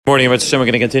Morning, Mr. Hashem. We're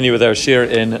going to continue with our shir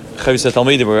in Chovos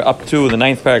HaTalmidim. We're up to the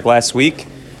 9th parak last week,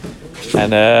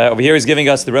 and over here he's giving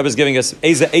us, the Rebbe is giving us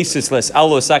Eza Eisisles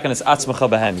Alo Sakanis Atzmacha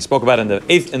Behem. He spoke about in the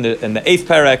eighth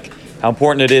parak how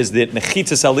important it is that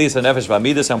Nechitzas Aliyas and Nefesh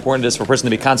V'Amidas, how important it is for a person to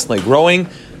be constantly growing,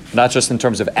 not just in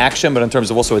terms of action, but in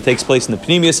terms of also what takes place in the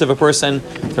pneumius of a person,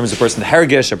 in terms of a person's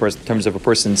hergish, in terms of a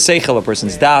person's seichel, a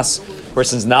person's das, a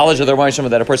person's knowledge of their Rebbeinu,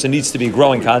 that a person needs to be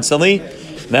growing constantly.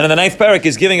 And then in the 9th parak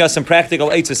is giving us some practical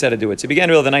eitzes how to do it. So he began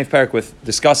really the 9th parak with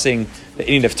discussing the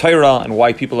meaning of Torah and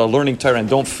why people are learning Torah and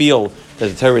don't feel that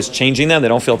the Torah is changing them. They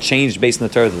don't feel changed based on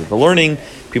the Torah that they're learning.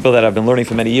 People that have been learning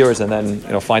for many years and then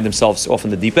find themselves off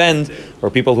in the deep end,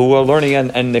 or people who are learning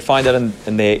and they find that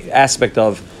in the aspect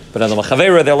of but on the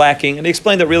machavera they're lacking. And he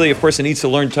explained that really a person needs to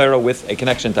learn Torah with a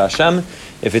connection to Hashem.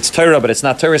 If it's Torah but it's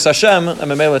not Torah's Hashem, then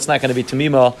it's not going to be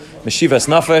Tamima, Meshivas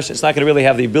Nafesh. It's not going to really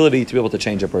have the ability to be able to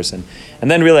change a person.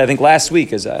 And then really I think last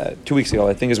week, 2 weeks ago,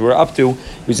 I think as we were up to,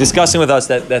 he was discussing with us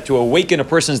that to awaken a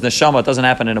person's neshama, it doesn't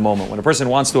happen in a moment. When a person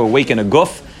wants to awaken a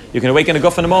guf, you can awaken a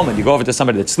guf in a moment. You go over to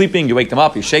somebody that's sleeping, you wake them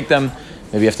up, you shake them,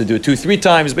 maybe you have to do it 2-3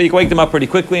 times, but you can wake them up pretty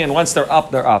quickly, and once they're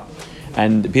up, they're up.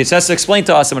 And PSS explained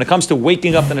to us that when it comes to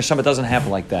waking up the neshama, it doesn't happen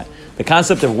like that. The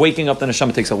concept of waking up the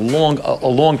neshama takes a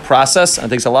long process, and it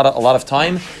takes a lot of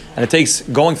time, and it takes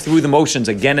going through the motions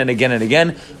again and again and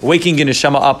again, waking your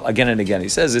neshama up again and again. He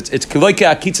says it's kiloike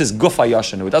akitzes guf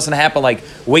hayashanu. It doesn't happen like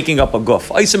waking up a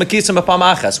guf.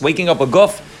 Waking up a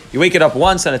guf. You wake it up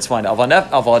once and it's fine. It's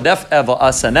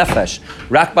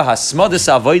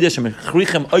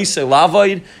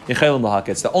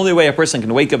the only way a person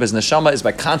can wake up his neshama is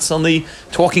by constantly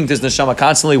talking to his neshama,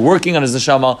 constantly working on his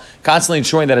neshama, constantly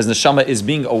ensuring that his neshama is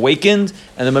being awakened.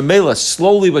 And the mamela,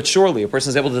 slowly but surely, a person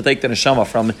is able to take the neshama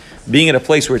from being in a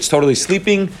place where it's totally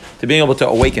sleeping to being able to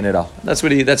awaken it up. That's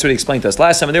what he explained to us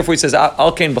last time. And therefore he says,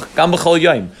 Al-Kain b'cham b'chol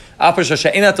yoyim. Remember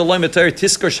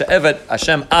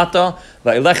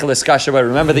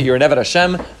that you're an Eved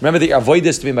Hashem. Remember that you're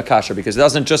avoidus to be makasher, because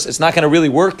it's not going to really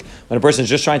work when a person is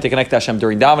just trying to connect to Hashem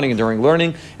during davening and during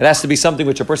learning. It has to be something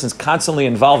which a person's constantly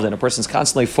involved in, a person's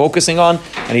constantly focusing on,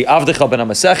 and he avdecha ben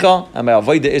amasecha, and my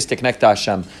avoida is to connect to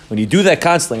Hashem. When you do that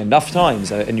constantly enough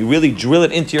times, and you really drill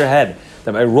it into your head,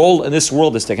 that my role in this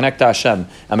world is to connect to Hashem,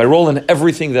 and my role in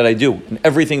everything that I do,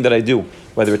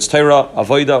 whether it's Torah,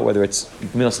 Avodah, whether it's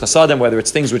Milas Chasadim, whether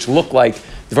it's things which look like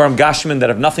Dvarim Gashmin that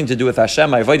have nothing to do with Hashem,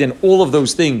 my Avodah in all of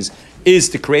those things is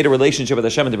to create a relationship with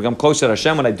Hashem and to become closer to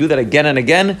Hashem. When I do that again and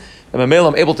again, I'm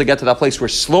able to get to that place where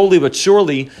slowly but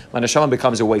surely my neshama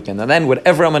becomes awakened. And then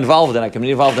whatever I'm involved in, I can be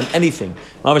involved in anything,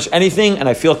 and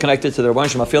I feel connected to the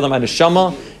Rebbeinu Shem. I feel that my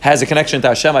neshama has a connection to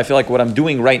Hashem. I feel like what I'm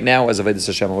doing right now is Avodas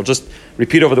Hashem. We'll just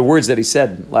repeat over the words that he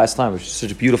said last time, which is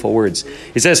such beautiful words.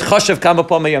 He says, Chashav kama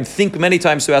pamayim, think many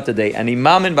times throughout the day, and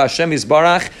imamin b'Hashem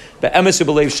yisbarach be'emes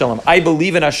u'belev shalom. I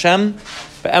believe in Hashem.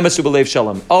 Be'emes u'belev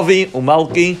shalom. Avi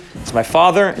u'malki, it's my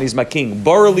father and he's my king.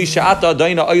 Barali sha'ata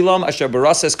adayna olam asher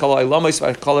barases kol ha'olamis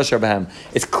v'kol asher behem.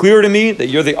 It's clear to me that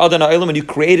you're the Adonai Olam and you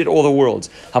created all the worlds.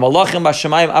 Hamalachim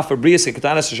b'shamayim af abrias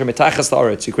ketanas asher mitachas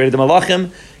la'aretz. You created the malachim,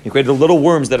 you created the little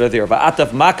worms that are there. Va'atav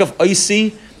makav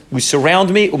oisi, you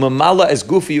surround me, umamala es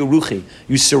gufi uruchi.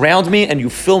 You surround me and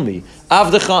you fill me.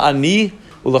 Avdecha ani.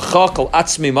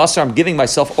 I'm giving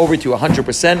myself over to you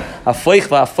 100%.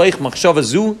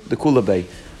 The kula bay.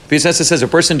 PSS says a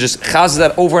person just chazes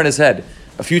that over in his head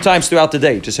a few times throughout the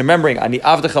day, just remembering, you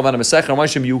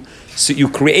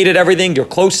created everything, you're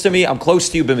close to me, I'm close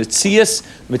to you. B'mitzias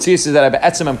is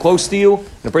that I'm close to you.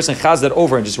 And a person chazes that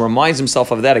over and just reminds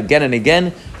himself of that again and again.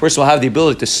 A person will have the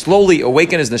ability to slowly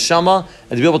awaken his neshama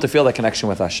and to be able to feel that connection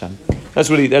with Hashem.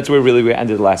 That's where really we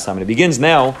ended last time. And it begins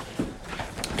now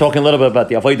talking a little bit about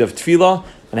the avodah of tefillah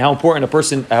and how important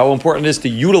it is to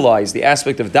utilize the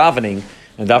aspect of davening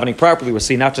and davening properly. We'll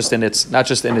see not just in its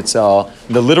the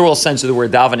literal sense of the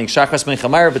word davening, shachas ben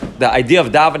chamar, but the idea of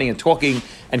davening and talking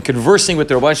and conversing with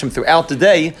the Rebbeinu Shem throughout the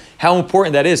day, how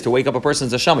important that is to wake up a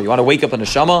person's neshama. You want to wake up a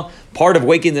neshama? Part of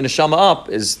waking the neshama up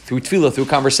is through tefillah, through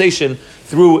conversation,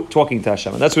 through talking to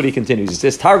Hashem. And that's what he continues. He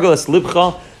says, Targelas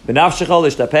libcha. Get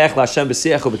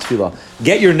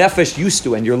your nefesh used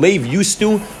to and your leiv used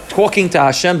to talking to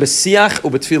Hashem b'siach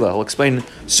u'b'tfilah. I'll explain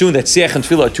soon that siach and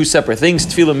tefillah are two separate things.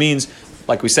 Tefillah means,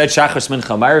 like we said, shachar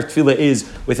mincha ma'ariv. Tefillah is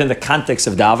within the context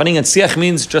of davening, and siach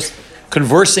means just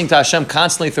conversing to Hashem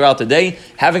constantly throughout the day,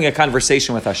 having a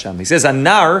conversation with Hashem. He says,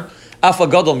 "Anar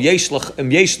afagadol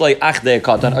yeshlay achdei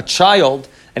katan." A child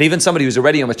and even somebody who's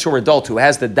already a mature adult, who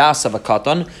has the das of a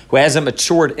katan, who hasn't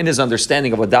matured in his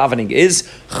understanding of what davening is,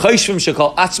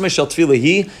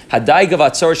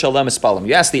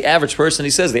 you ask the average person,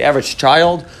 he says, the average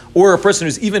child, or a person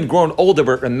who's even grown older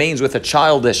but remains with a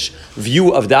childish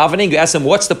view of davening, you ask them,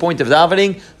 what's the point of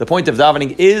davening? The point of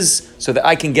davening is so that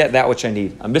I can get that which I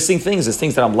need. I'm missing things. There's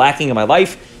things that I'm lacking in my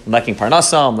life. I'm lacking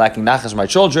parnassa. I'm lacking nachas for my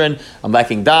children. I'm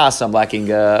lacking das. I'm lacking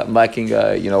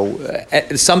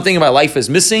something in my life is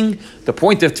missing. The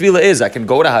point of tefillah is I can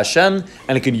go to Hashem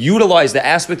and I can utilize the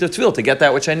aspect of tefillah to get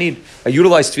that which I need. I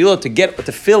utilize tefillah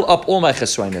to fill up all my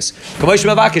chesroinus.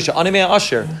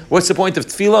 What's the point of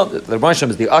tefillah? The Rebbe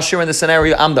is the usher in the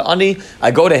scenario. I'm the ani.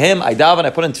 I go to him. I daven. I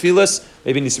put in tefillahs.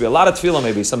 Maybe it needs to be a lot of tefillah,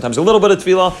 maybe sometimes a little bit of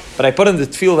tefillah, but I put in the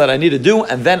tefillah that I need to do,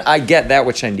 and then I get that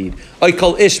which I need. I'm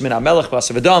going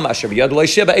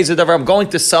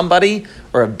to somebody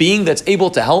or a being that's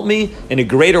able to help me in a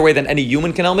greater way than any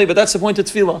human can help me, but that's the point of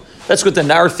tefillah. That's what the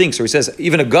Nar thinks. So he says,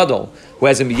 even a gadol who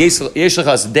has a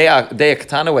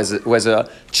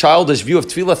childish view of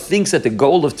tefillah thinks that the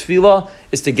goal of tefillah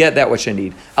is to get that which I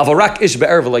need.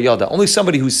 Only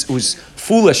somebody who's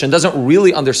foolish and doesn't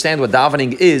really understand what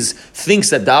davening is thinks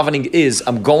that davening is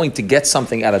I'm going to get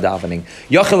something out of davening.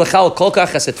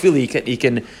 He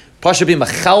can Pasha be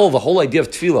machal, the whole idea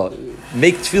of tefillah,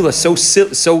 make tefillah so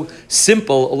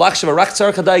simple.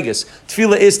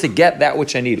 Tefillah is to get that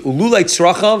which I need. And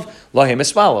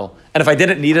if I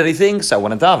didn't need anything, so I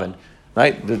wouldn't daven.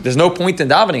 Right? There's no point in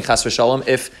davening, chas v'shalom,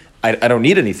 if I don't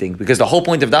need anything, because the whole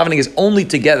point of davening is only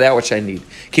to get that which I need.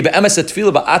 What is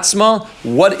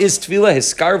tefillah?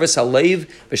 Hiskar v'salev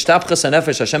v'shtapchas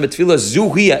hanefesh Hashem b'tefillah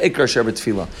zuhi ha'ikar sher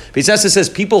b'tefillah. B'yitzhak says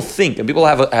people think, and people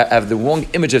have the wrong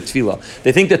image of tefillah.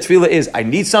 They think that tefillah is I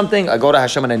need something, I go to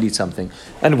Hashem and I need something,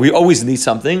 and we always need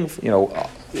something.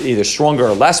 Either stronger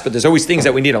or less, but there's always things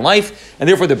that we need in life, and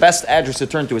therefore the best address to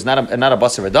turn to is not a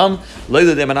basar v'dam.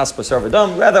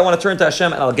 Rather, I want to turn to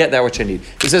Hashem and I'll get that which I need.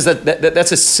 He says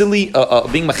that's a silly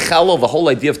being machalo, the whole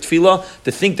idea of tefillah,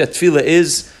 to think that tefillah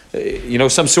is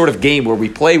some sort of game where we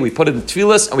play, we put in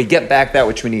tefillahs, and we get back that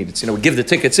which we need. It's, we give the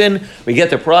tickets in, we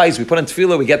get the prize, we put in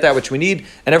tefillah, we get that which we need,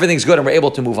 and everything's good, and we're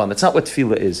able to move on. That's not what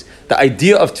tefillah is. The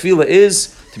idea of tefillah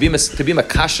is to be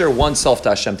makasher oneself to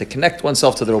Hashem, to connect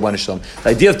oneself to the Rabban Shalom.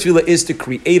 The idea of tefillah is to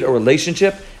create a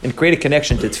relationship and create a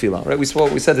connection to tefillah. Right? We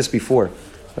said this before.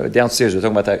 Downstairs, we're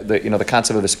talking about the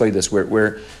concept of the spaydus,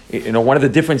 where one of the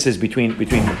differences between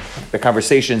the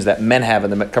conversations that men have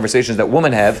and the conversations that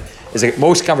women have is that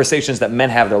most conversations that men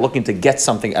have, they're looking to get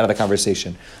something out of the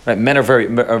conversation. Right? Men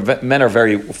are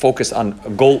very focused on a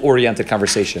goal-oriented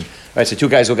conversation. Right? So two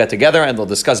guys will get together and they'll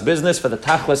discuss business for the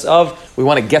tachlis of we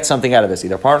want to get something out of this,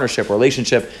 either partnership,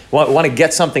 relationship. We want to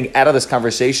get something out of this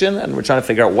conversation, and we're trying to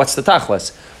figure out what's the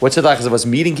tachlis. What's the tachlis of us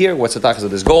meeting here? What's the tachlis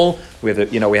of this goal? We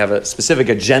have a specific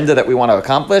agenda that we want to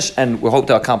accomplish, and we hope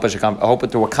to accomplish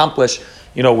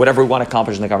whatever we want to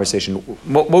accomplish in the conversation.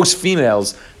 Most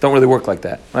females don't really work like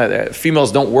that. Right?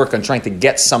 Females don't work on trying to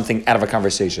get something out of a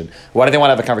conversation. Why do they want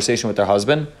to have a conversation with their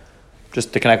husband?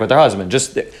 Just to connect with their husband.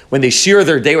 Just when they share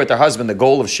their day with their husband, the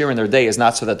goal of sharing their day is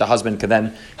not so that the husband can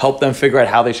then help them figure out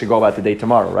how they should go about the day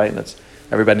tomorrow. Right? And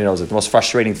everybody knows it. The most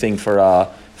frustrating thing for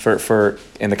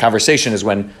in the conversation is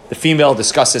when the female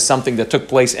discusses something that took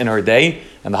place in her day,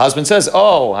 and the husband says,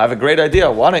 "Oh, I have a great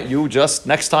idea. Why don't you just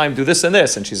next time do this and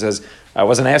this?" And she says, "I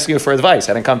wasn't asking you for advice.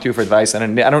 I didn't come to you for advice. I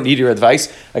don't need your advice.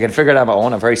 I can figure it out on my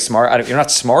own. I'm very smart. You're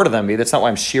not smarter than me. That's not why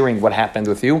I'm sharing what happened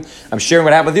with you. I'm sharing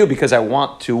what happened with you because I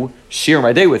want to share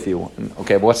my day with you."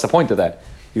 Okay, but what's the point of that?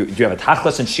 Do you have a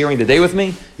tachlis in sharing the day with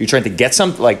me? You're trying to get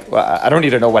something? I don't need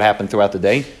to know what happened throughout the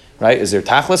day. Right? Is there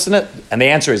tachlis in it? And the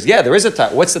answer is, yeah, there is a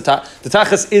tachlis. What's the tachlis? The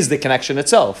tachlis is the connection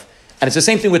itself. And it's the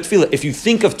same thing with tefillah. If you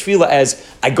think of tefillah as,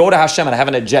 I go to Hashem and I have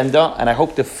an agenda, and I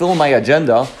hope to fill my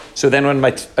agenda, so then when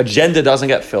my agenda doesn't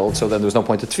get filled, so then there's no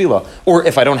point to tefillah. Or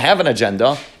if I don't have an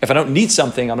agenda, if I don't need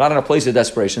something, I'm not in a place of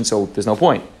desperation, so there's no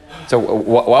point. So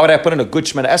why would I put in a good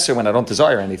Shemana Esser when I don't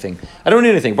desire anything? I don't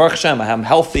need anything. Baruch Hashem, I'm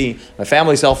healthy, my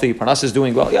family's healthy, Parnas is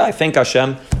doing well. Yeah, I thank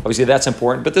Hashem. Obviously that's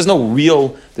important, but there's no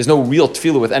real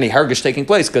tefillah with any hargish taking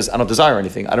place because I don't desire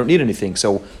anything. I don't need anything.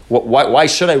 So why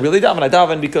should I really daven? I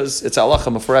daven because it's Allah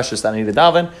Mafareshes that I need to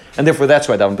daven, and therefore that's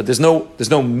why I daven. But there's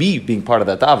no me being part of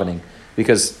that davening,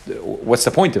 because what's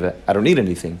the point of it? I don't need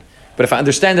anything. But if I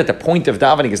understand that the point of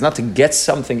davening is not to get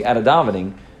something out of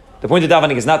davening, The point of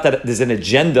davening is not that there's an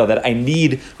agenda that I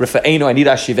need Rifa'enu, I need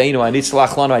Ashiveinu, I need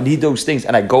Salach Lanu, I need those things,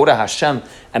 and I go to Hashem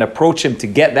and approach Him to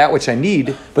get that which I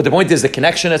need. But the point is the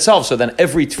connection itself, so then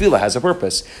every tefillah has a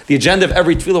purpose. The agenda of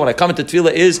every tefillah, when I come into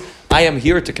tefillah, is I am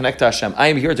here to connect to Hashem. I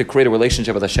am here to create a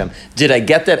relationship with Hashem. Did I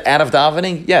get that out of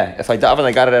davening? Yeah. If I daven,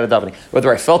 I got it out of davening.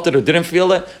 Whether I felt it or didn't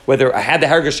feel it, whether I had the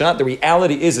hargash or not, the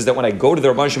reality is that when I go to the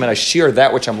Rabban Shem and I share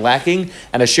that which I'm lacking,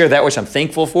 and I share that which I'm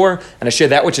thankful for, and I share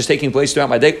that which is taking place throughout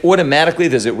my day, automatically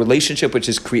there's a relationship which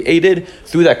is created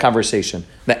through that conversation.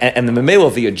 And the memela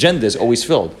of the agenda is always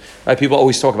filled. Right? People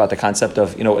always talk about the concept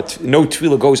of, no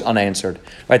tefillah goes unanswered.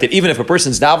 Right? That even if a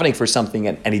person's davening for something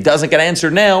and he doesn't get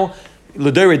answered now,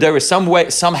 there is some way,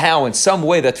 somehow, in some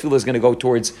way, that tefillah is going to go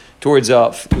towards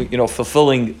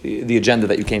fulfilling the agenda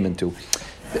that you came into.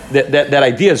 That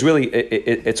idea is really,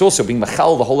 it's also being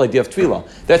machal, the whole idea of tefillah.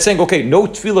 That's saying, okay, no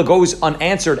tefillah goes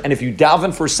unanswered, and if you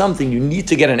daven for something, you need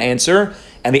to get an answer,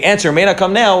 and the answer may not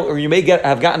come now, or you may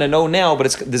have gotten a no now,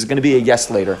 but there's going to be a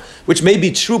yes later, which may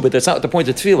be true, but that's not the point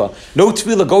of tefillah. No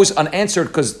tefillah goes unanswered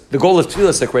because the goal of tefillah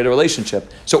is to create a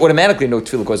relationship. So automatically, no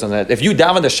tefillah goes unanswered. If you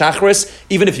daven the shachris,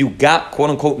 even if you got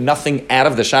quote unquote nothing out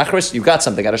of the shachris, you got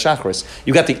something out of shachris.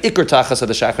 You got the ikr tachas of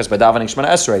the shachris by davening Shemana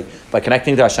Esrei, by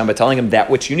connecting to Hashem, by telling Him that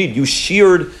which you need. You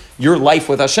shared your life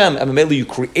with Hashem, and Mamela, you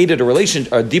created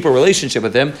a deeper relationship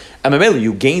with Him, and Mamela,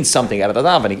 you gained something out of the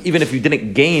davening, even if you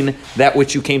didn't gain that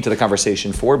which you came to the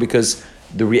conversation for, because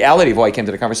the reality of why you came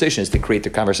to the conversation is to create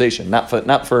the conversation,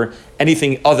 not for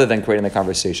anything other than creating the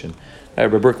conversation.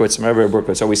 Rabbi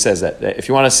Berkowitz always says that if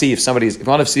you want to see if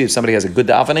somebody has a good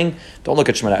davening, don't look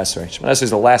at Shemana Esrei. Shemana Esrei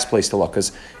is the last place to look,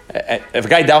 because if a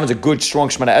guy davens a good, strong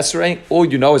Shemana Esrei, all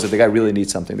you know is that the guy really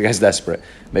needs something. The guy's desperate.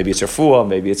 Maybe it's refuah,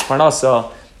 maybe it's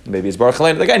parnasa, maybe it's Baruch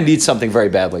Aleinu. The guy needs something very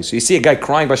badly. So you see a guy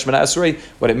crying by Shemana Esrei,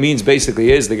 what it means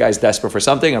basically is the guy's desperate for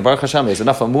something, and Baruch Hashem, he has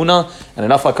enough amunah and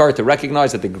enough hakar to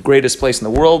recognize that the greatest place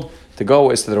in the world to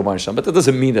go is to the Rabban Hashem. But that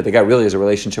doesn't mean that the guy really has a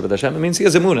relationship with Hashem. It means he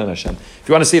has amunah in Hashem. If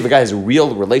you want to see if a guy has a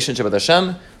real relationship with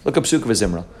Hashem, look up Psukah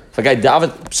V'Zimra. If a guy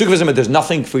davens Psukah V'Zimra, there's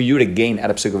nothing for you to gain out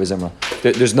of Psukah V'Zimra.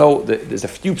 There's a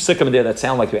few psukim in there that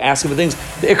sound like you're asking for things.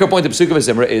 The ikar point of Psukah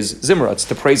V'Zimra is Zimra. It's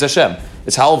to praise Hashem.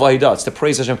 It's Hal Vahidah. It's to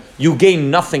praise Hashem. You gain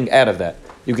nothing out of that.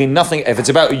 You gain nothing. If it's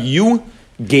about you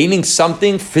gaining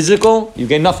something physical, you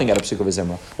gain nothing out of Psukah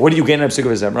V'Zimra. What do you gain out of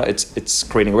Psukah V'Zimra? It's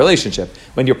creating a relationship.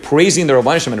 When you're praising the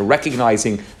Rabban Hashem and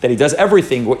recognizing that He does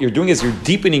everything, what you're doing is you're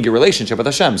deepening your relationship with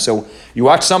Hashem. So you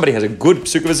watch somebody has a good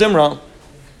Psukah V'Zimra,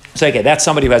 so okay, that's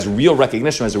somebody who has real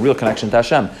recognition, has a real connection to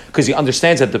Hashem, because he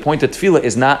understands that the point of tefillah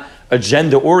is not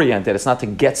agenda-oriented. It's not to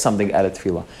get something out of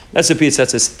tefillah. That's what Pete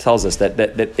tells us,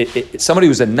 that somebody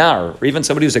who's a nar, or even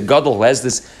somebody who's a gadol who has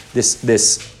this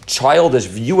childish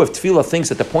view of tefillah, thinks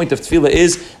that the point of tefillah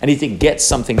is I need to get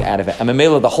something out of it. And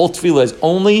Mamela, the whole tefillah is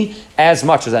only as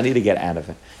much as I need to get out of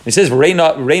it. It says,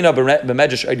 Reina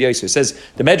b'medrash It says,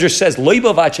 the medrash says,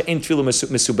 Loiba vacha ein tefillah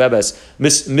misubeves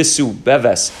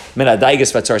min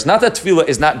adaigas v'tzaros. Not that tefillah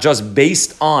is not just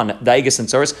based on daigas and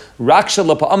tzaros. Raksha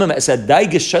l'pa'amim es a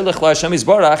daigas shelech la'Hashem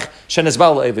yisbarach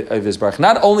shenezbal yisbarach.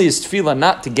 Not only is tefillah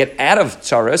not to get out of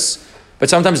tzaros,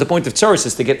 but sometimes the point of tzaros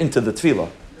is to get into the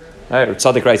tefillah. Right? Or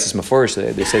Tzaddik writes this mafurish.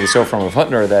 They say this from Rav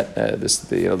Hutner that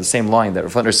the same line that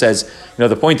Rav Hutner says.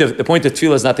 The point of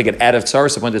tefillah is not to get out of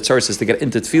tzaros. The point of tzaros is to get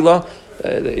into tefillah.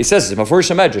 He says it's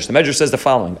mafurish medrash. The medrash says the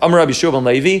following: Amar Rabbi Shua ben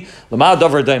Levi, Lama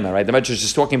davar daima. Right? The medrash is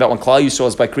just talking about when Klal Yisrael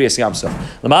is by Kriyas Yamsuf.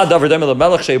 Lama davar daima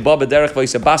lemelech sheiba b'derech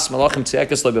v'yisabas malachim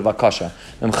tzeekes lo b'vakasha.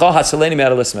 Memcha hatzaleni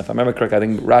me'adalism. If I remember correctly, I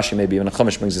think Rashi maybe even a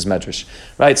Chumash brings this medrash.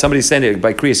 Right? Somebody's standing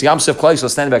by Kriyas Yamsuf. Klal Yisrael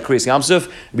is standing by Kriyas Yamsuf.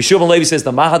 Rabbi Shua ben Levi says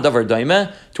the Maha davar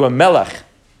daima to a melech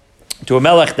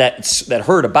that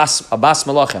heard a bas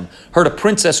malachim, heard a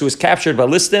princess who was captured by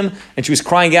Listim, and she was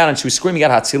crying out and she was screaming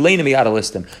out, Hatzileinu mi'ad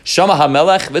Listim. Shama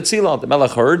ha-melech v'tzila. The melech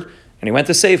heard, and he went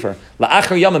to save her.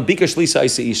 La'achar yamim bikash lisa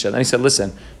isa isha. Then he said,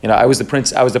 listen, I was the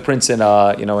prince in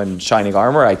in shining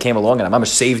armor. I came along and I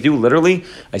saved you, literally.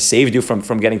 I saved you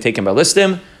from getting taken by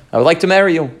Listim. I would like to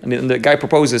marry you. And the guy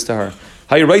proposes to her.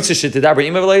 How he writes shit to Dabra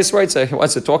Ima writes, he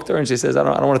wants to talk to her, and she says, I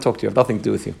don't want to talk to you. I have nothing to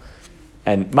do with you.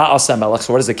 And Ma'asa Melech,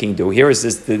 so what does the king do? Here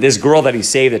is this girl that he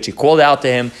saved, that she called out to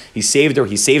him. He saved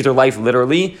her life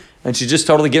literally, and she's just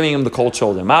totally giving him the cold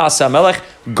shoulder. Ma'asa Melech,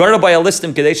 Garabay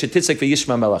Listim Kadesh Titzek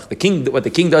V'Yishma Melech. The king, what the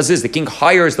king does is the king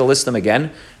hires the Listim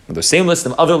again, the same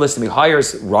Listim, other Listim. He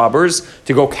hires robbers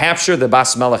to go capture the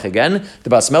Bas Melech again.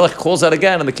 The Bas Melech calls out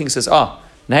again, and the king says,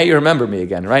 now you remember me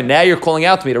again, right? Now you're calling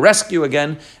out to me to rescue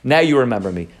again. Now you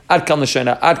remember me. Ad kal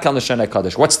neshana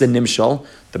kaddish. What's the nimshal?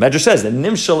 The Medrash says the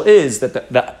nimshal is that the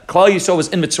Klal Yisrael was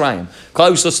in Mitzrayim.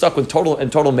 Klal Yisrael stuck with total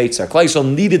Meitzar. Klal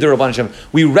Yisrael needed the Rabban Hashem.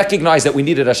 We recognized that we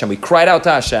needed Hashem. We cried out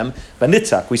to Hashem.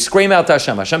 Banitzak. We screamed out to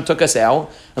Hashem. Hashem took us out,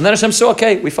 and then Hashem said,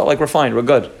 "Okay, we felt like we're fine. We're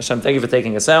good. Hashem, thank you for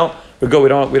taking us out. We're good.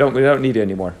 We don't need it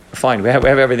anymore. We're fine. We have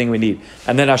everything we need."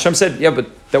 And then Hashem said, "Yeah, but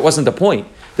that wasn't the point.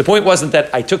 The point wasn't that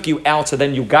I took you out, so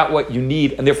then you got what you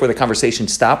need, and therefore the conversation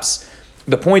stops."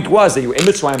 The point was that you were in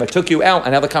Mitzrayim, I took you out,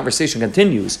 and now the conversation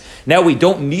continues. Now we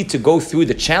don't need to go through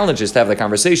the challenges to have the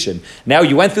conversation. Now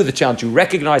you went through the challenge, you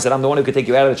recognize that I'm the one who could take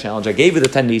you out of the challenge. I gave you the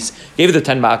 10 nis, gave you the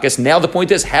 10 makas. Now the point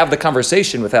is, have the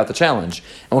conversation without the challenge.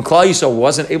 And when Klal Yisrael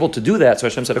wasn't able to do that, so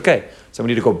Hashem said, okay, so we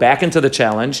need to go back into the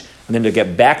challenge, and then to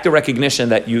get back to recognition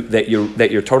that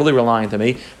you're totally reliant on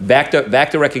me, back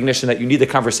to recognition that you need the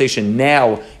conversation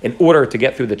now in order to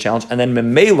get through the challenge, and then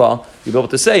Memela, you'll be able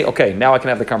to say, okay, now I can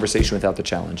have the conversation without the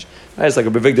challenge. It's like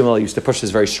a Bavigdamil used to push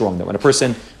this very strong, that when a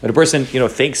person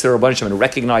thanks their Rabban Hashem and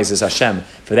recognizes Hashem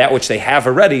for that which they have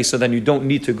already, so then you don't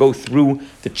need to go through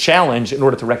the challenge in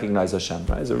order to recognize Hashem.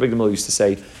 Right? As a Bavigdamil used to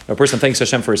say, a person thanks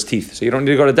Hashem for his teeth, so you don't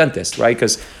need to go to the dentist, right?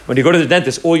 Because when you go to the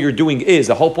dentist, all you're doing is,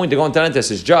 the whole point of going to the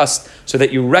dentist is just so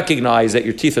that you recognize that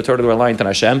your teeth are totally reliant on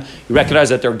Hashem, you recognize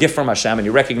that they're a gift from Hashem, and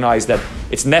you recognize that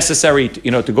it's necessary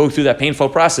to go through that painful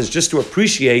process just to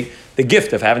appreciate the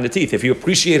gift of having the teeth. If you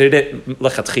appreciated it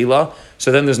lechatchila, so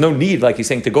then there's no need, like he's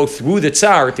saying, to go through the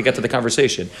tsar to get to the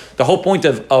conversation. The whole point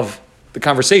of the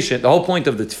conversation, the whole point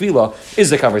of the tefillah is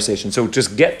the conversation. So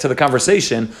just get to the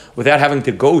conversation without having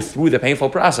to go through the painful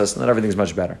process, and then everything's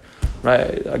much better.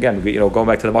 Right? Again, going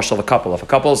back to the mashal of a couple.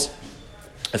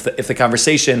 If the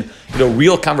conversation,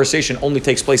 real conversation only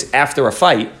takes place after a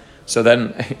fight, so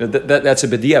then that's a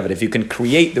b'diavad. If you can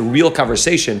create the real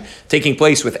conversation taking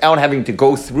place without having to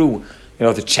go through,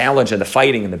 the challenge and the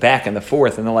fighting and the back and the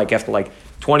forth, and then after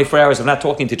 24 hours of not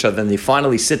talking to each other, then they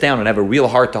finally sit down and have a real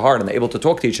heart-to-heart, and they're able to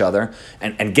talk to each other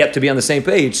and get to be on the same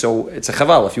page. So it's a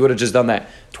chaval. If you would have just done that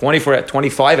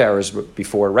 25 hours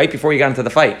before, right before you got into the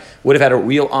fight, would have had a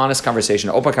real honest conversation,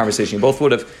 an open conversation. You both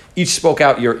would have each spoke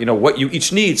out what you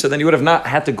each need, so then you would have not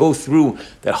had to go through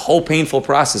that whole painful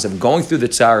process of going through the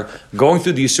tsar, going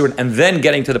through the yisur, and then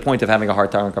getting to the point of having a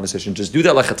heart-to-heart conversation. Just do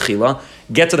that lechatchila,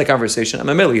 get to the conversation. I'm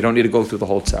a middle. You don't need to go through the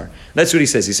whole tsar. That's what he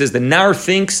says. He says the nar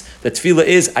thinks that tefillah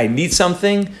is, I need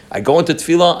something, I go into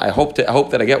tefillah, I hope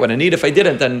that I get what I need. If I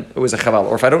didn't, then it was a chaval.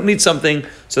 Or if I don't need something,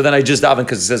 so then I just daven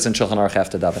because it says in Shulchan Aruch I have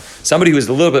to daven. Somebody who is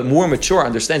a little bit more mature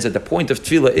understands that the point of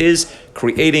tefillah is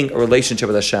creating a relationship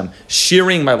with Hashem,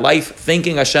 sharing my life,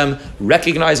 thanking Hashem,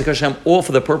 recognizing Hashem, all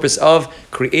for the purpose of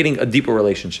creating a deeper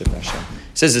relationship with Hashem.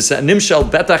 He says it's a nimshal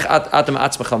betach atem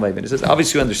atzmachal mevin. He says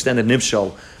obviously you understand the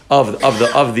nimshal of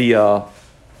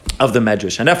the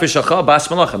medrash. Hanefesh bas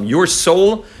malachim. Your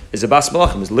soul is a bas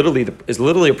malachim. Is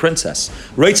literally a princess.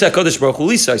 Reitzah Kodesh Baruch Hu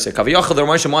Lisa. Kaviyachal the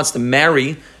Rosh wants to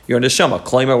marry your neshama.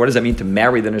 Klaimer. What does that mean to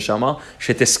marry the neshama?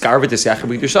 Shetiskarvet yachar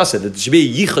b'kedushasa. That there should be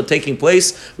a yichud taking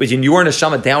place between your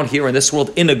neshama down here in this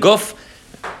world in a guf,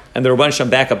 and the Rabban Hashem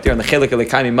back up there in the Chelik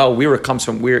Elikaimi Mal, where it comes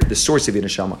from, where the source of the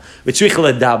neshama.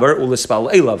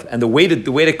 And the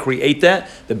way to create that,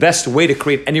 the best way to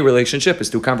create any relationship is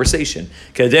through conversation.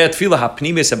 One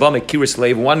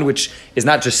which is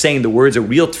not just saying the words, a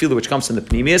real tefillah which comes from the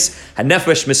pnimius.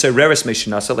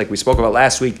 Like we spoke about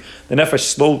last week, the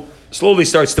nefesh slowly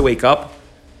starts to wake up.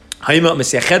 And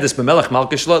is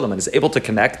able to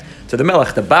connect to the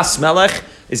melech. The bas melech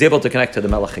is able to connect to the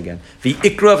melech again. The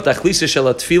ikra of tachlisa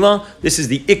shel tefillah. This is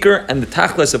the ikr and the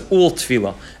tachlis of all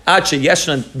tefillah. Ad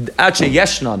sheyeshnan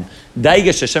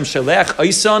daigesh Hashem shelech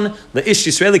oison leish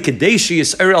Yisraeli kadeshi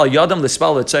yisrael al yadam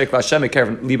l'spal l'tzayik v'Hashem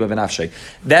ekev liba v'nafshay.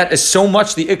 That is so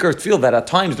much the ikr of tefillah that at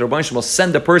times the Rabban Hashem will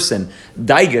send a person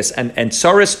daiges and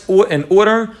tsaris in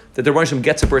order that the Rabban Hashem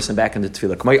gets a person back into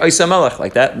tefillah. K'may oisa melech,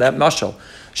 like that mashal.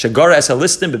 Shagara as a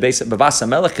listim bebasa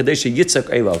melech kadesh yitzak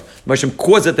elav. Hashem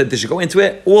caused it that they should go into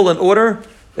it all in order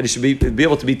that it should be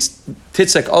able to be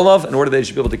titzak olav in order that it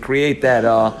should be able to create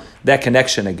that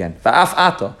connection again. Va'af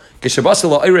ata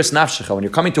keshabasilo iris nafshecha, when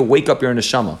you're coming to wake up your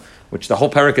neshama, which the whole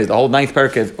parak, the whole 9th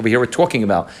parak over here we're talking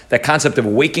about, that concept of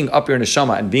waking up your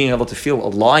neshama and being able to feel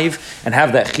alive and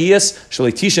have that chiyas,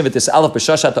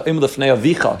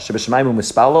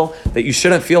 that you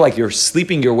shouldn't feel like you're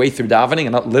sleeping your way through davening,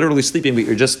 and not literally sleeping, but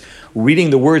you're just reading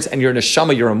the words, and your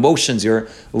neshama, your emotions, your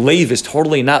leiv is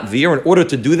totally not there. In order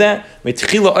to do that,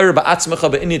 begin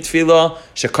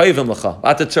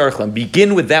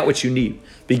with that which you need.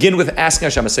 Begin with asking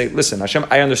Hashem and say, listen, Hashem,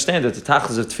 I understand that the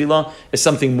tachlis of tefillah is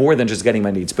something more than just getting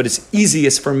my needs, but it's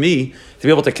easiest for me to be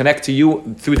able to connect to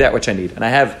you through that which I need. And I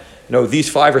have these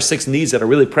 5 or 6 needs that are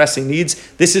really pressing needs,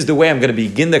 this is the way I'm going to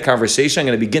begin the conversation. I'm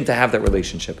going to begin to have that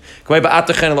relationship. You have a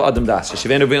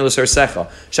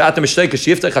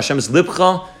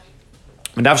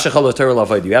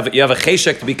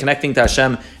cheshek to be connecting to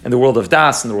Hashem in the world of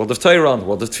Das, in the world of Torah, in the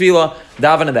world of Tefillah.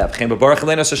 Daven and that.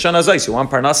 You want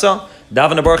parnasa?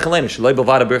 Daven a baruch Elenu. Shaloi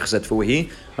b'lvad birchas etfuhi.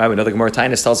 Right, we know the Gemara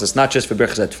Tainus tells us not just for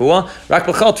birchas etfuah. Rak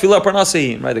b'chal tefillah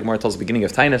parnasa. Right, the Gemara tells us the beginning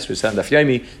of Tainus. We said Daf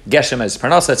Yomi Geshem as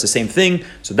parnasa. It's the same thing.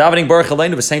 So davening baruch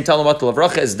Elenu, the same talamat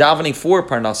lavracha is davening for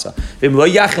parnasa. V'im lo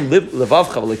yachem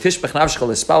levavcha v'leitishbech navshcha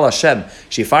l'spal Hashem.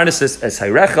 She farnes as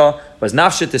hayrecha. Was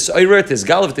nafshet tisoyret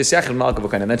tisgalav tisyachim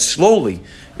malkavakan. And then slowly,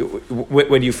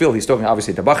 when you feel, he's talking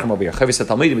obviously to Bachram over here. Chovos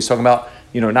HaTalmidim, he's talking about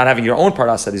not having your own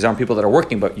parnasa. These aren't people that are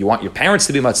working, but you want your parents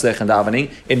to be matzlech and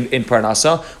davening in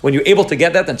parnasa. When you're able to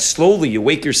get that, then slowly you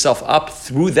wake yourself up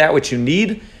through that which you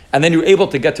need, and then you're able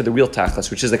to get to the real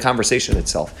tachlis, which is the conversation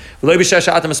itself. Once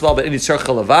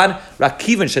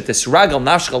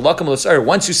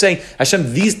you say,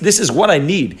 Hashem, this is what I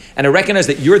need, and I recognize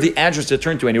that you're the address to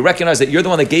turn to, and you recognize that you're the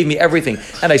one that gave me everything,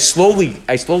 and I slowly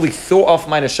throw off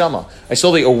my neshama. I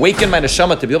slowly awaken my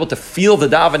neshama to be able to feel the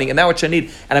davening and that which I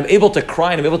need, and I'm able to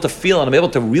cry, and I'm able to feel, and I'm able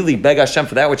to really beg Hashem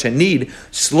for that which I need.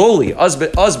 Slowly, and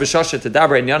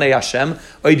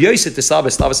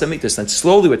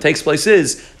slowly what takes place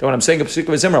is that when I'm saying a Pesukah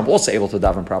V'Zimra, I'm also able to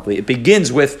daven properly. It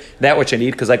begins with that which I need,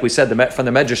 because like we said, from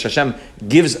the Medrash, Hashem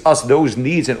gives us those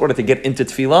needs in order to get into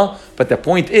Tefillah, but the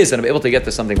point is that I'm able to get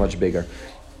to something much bigger.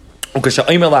 The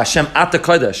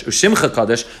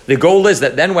goal is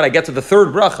that then when I get to the third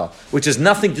bracha, which has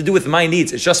nothing to do with my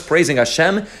needs, it's just praising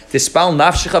Hashem, tispal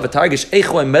nafshecha v'targish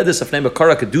eicho emedes afnei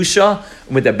makara kedusha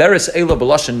u'medaberes eilo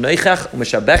b'lashon noichach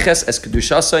u'meshabeches es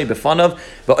kedushasai b'fanav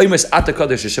v'oimes ata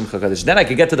kadosh u'shimcha kadosh. Then I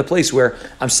can get to the place where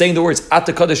I'm saying the words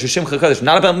ata kadosh u'shimcha kadosh,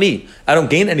 not about me. I don't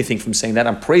gain anything from saying that.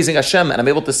 I'm praising Hashem, and I'm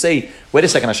able to say, wait a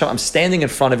second, Hashem, I'm standing in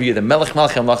front of you, the Melech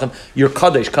Malchim Lachem. You're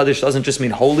kadosh. Kadosh doesn't just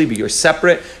mean holy, but you're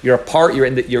separate. You're apart.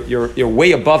 You're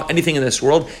way above anything in this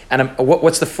world. And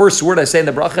what's the first word I say in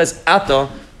the bracha is ata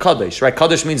kadosh, right?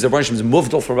 Kadosh means the Rebbe is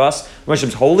muvdal for us. The Rebbe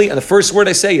is holy, and the first word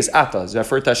I say is ata. Is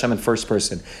referred to Hashem in first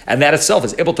person, and that itself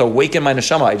is able to awaken my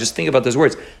neshama. I just think about those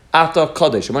words, ata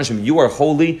kadosh. Rebbe, you are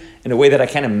holy in a way that I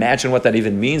can't imagine what that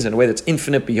even means, in a way that's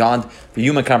infinite beyond the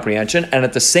human comprehension. And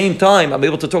at the same time, I'm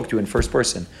able to talk to you in first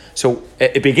person. So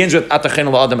it begins with ata chen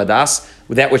la'adam adas,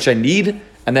 with that which I need,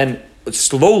 and then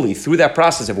slowly, through that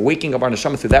process of waking up our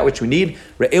neshama through that which we need,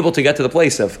 we're able to get to the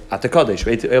place of Ata Kadosh.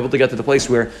 We're able to get to the place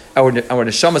where our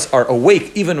neshamas are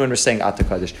awake, even when we're saying Ata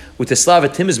Kadosh.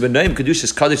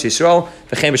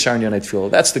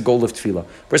 That's the goal of tefillah.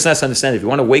 Person has to understand, if you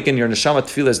want to awaken your neshama,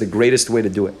 tefillah is the greatest way to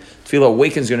do it. Tefillah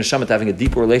awakens your neshama to having a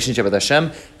deeper relationship with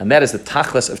Hashem, and that is the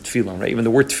tachlis of tefillah. Right? Even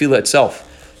the word tefillah itself.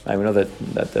 Right, we know that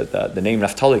the name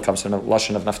Naphtali comes from the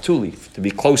lashon of Naftuli, to be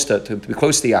close to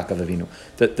Yaakov Avinu.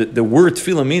 The word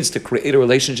tefillah means to create a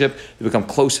relationship, to become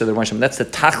close to the Rosh Hashanah. That's the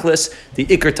tachlis, the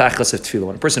ikar tachlis of tefillah.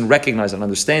 When a person recognizes and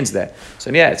understands that, so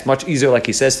it's much easier, like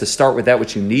he says, to start with that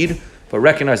which you need, but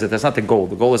recognize that that's not the goal.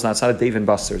 The goal is not, it's not a Dave and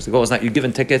Buster's. The goal is not you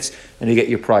given tickets and you get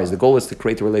your prize. The goal is to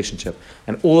create the relationship.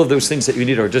 And all of those things that you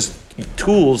need are just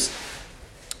tools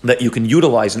that you can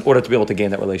utilize in order to be able to gain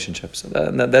that relationship. So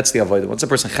that's the avodah. Once a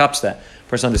person chaps that,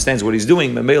 person understands what he's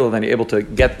doing, then you're able to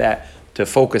get that to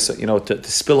focus, to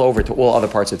spill over to all other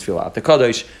parts of tefillah. The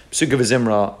Kadosh, Pesukah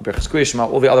V'Zimra, Berachos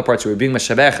Kriyashma, all the other parts where we're being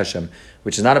Meshabech Hashem,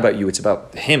 which is not about you, it's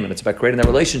about Him, and it's about creating that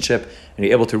relationship, and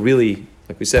you're able to really,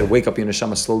 like we said, wake up your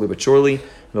neshama slowly but surely,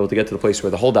 and be able to get to the place where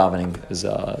the whole davening is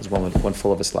one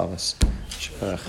full of Islavas.